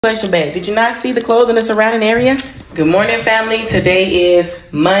Question bag. Did you not see the clothes in the surrounding area? Good morning, family. Today is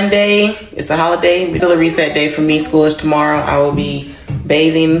Monday. It's a holiday. It's still a reset day for me. School is tomorrow. I will be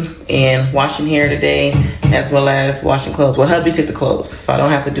bathing and washing hair today, as well as washing clothes. Well, hubby took the clothes, so I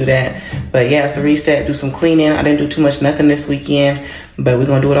don't have to do that. But yeah, it's a reset. Do some cleaning. I didn't do too much nothing this weekend, but we're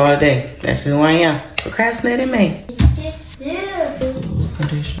gonna do it all today. That's who I am. Procrastinating me.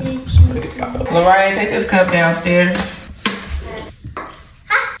 Lorraine, take this cup downstairs.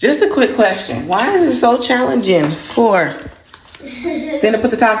 Just a quick question. Why is it so challenging for then to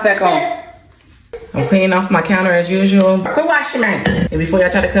put the towels back on? I'm cleaning off my counter as usual. Quit washing, man. And before y'all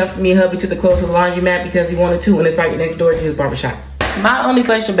try to come for me, hubby took the clothes to the laundromat because he wanted to, and it's right next door to his barbershop. My only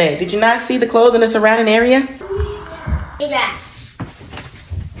question, babe, did you not see the clothes in the surrounding area? Yeah.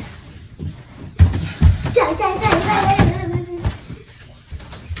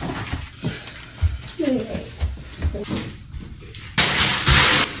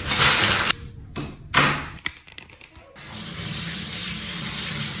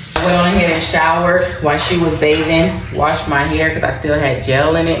 I went on ahead and showered while she was bathing, washed my hair because I still had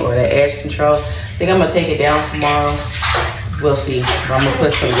gel in it, or the edge control. I think I'm gonna take it down tomorrow. We'll see. But I'm gonna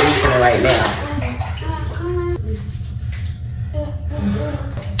put some grease in it right now.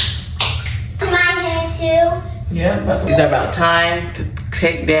 My hair too. Yeah, it's about time to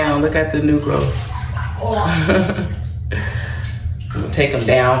take down. Look at the new growth. I'm gonna take them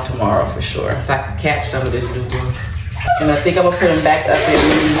down tomorrow for sure, so I can catch some of this new growth. And I think I'm gonna put them back up in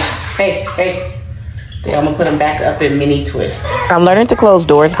mini. I'm gonna put them back up in mini twist. I'm learning to close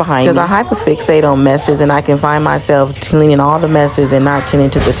doors behind me because I hyperfixate on messes, and I can find myself cleaning all the messes and not tending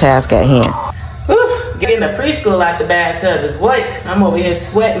to the task at hand. Whew, getting the preschool out the bathtub is what? I'm over here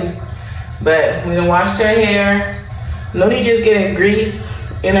sweating. But we done washed her hair. Noni just getting grease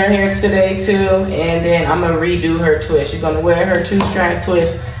in her hair today too, and then I'm gonna redo her twist. She's gonna wear her 2-strand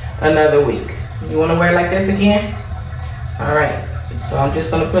twist another week. You wanna wear it like this again? All right, so I'm just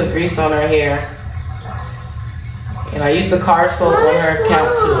gonna put grease on her hair. And I use the car soap on her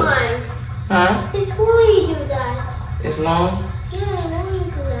account too. Huh? It's long you do that. It's long? Yeah, let me do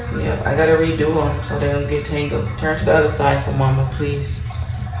that. Yeah, I gotta redo them so they don't get tangled. Turn to the other side for mama, please.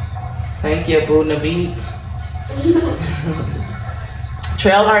 Thank you, Boo Nabeed.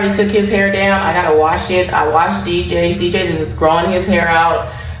 Trail already took his hair down. I gotta wash it. I washed DJ's. DJ's is growing his hair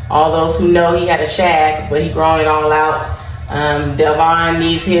out. All those who know, he had a shag, but he grown it all out. Devon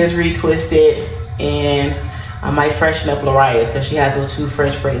needs his retwisted, and I might freshen up Lariah's because she has those 2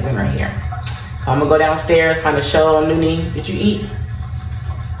 fresh braids in her hair. So I'm gonna go downstairs, find a show on Noonie. Did you eat?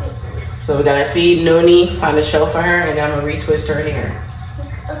 So we gotta feed Noonie, find a show for her, and then I'm gonna retwist her hair.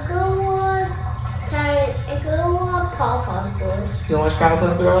 Powerpuff Girls. You wanna watch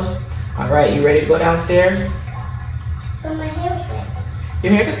Powerpuff Girls? All right, you ready to go downstairs? But my hair's wet.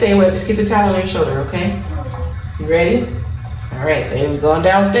 Your hair can stay wet, just keep the towel on your shoulder, okay? You ready? All right, so here we're going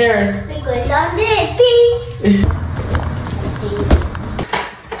downstairs. We're going downstairs, peace.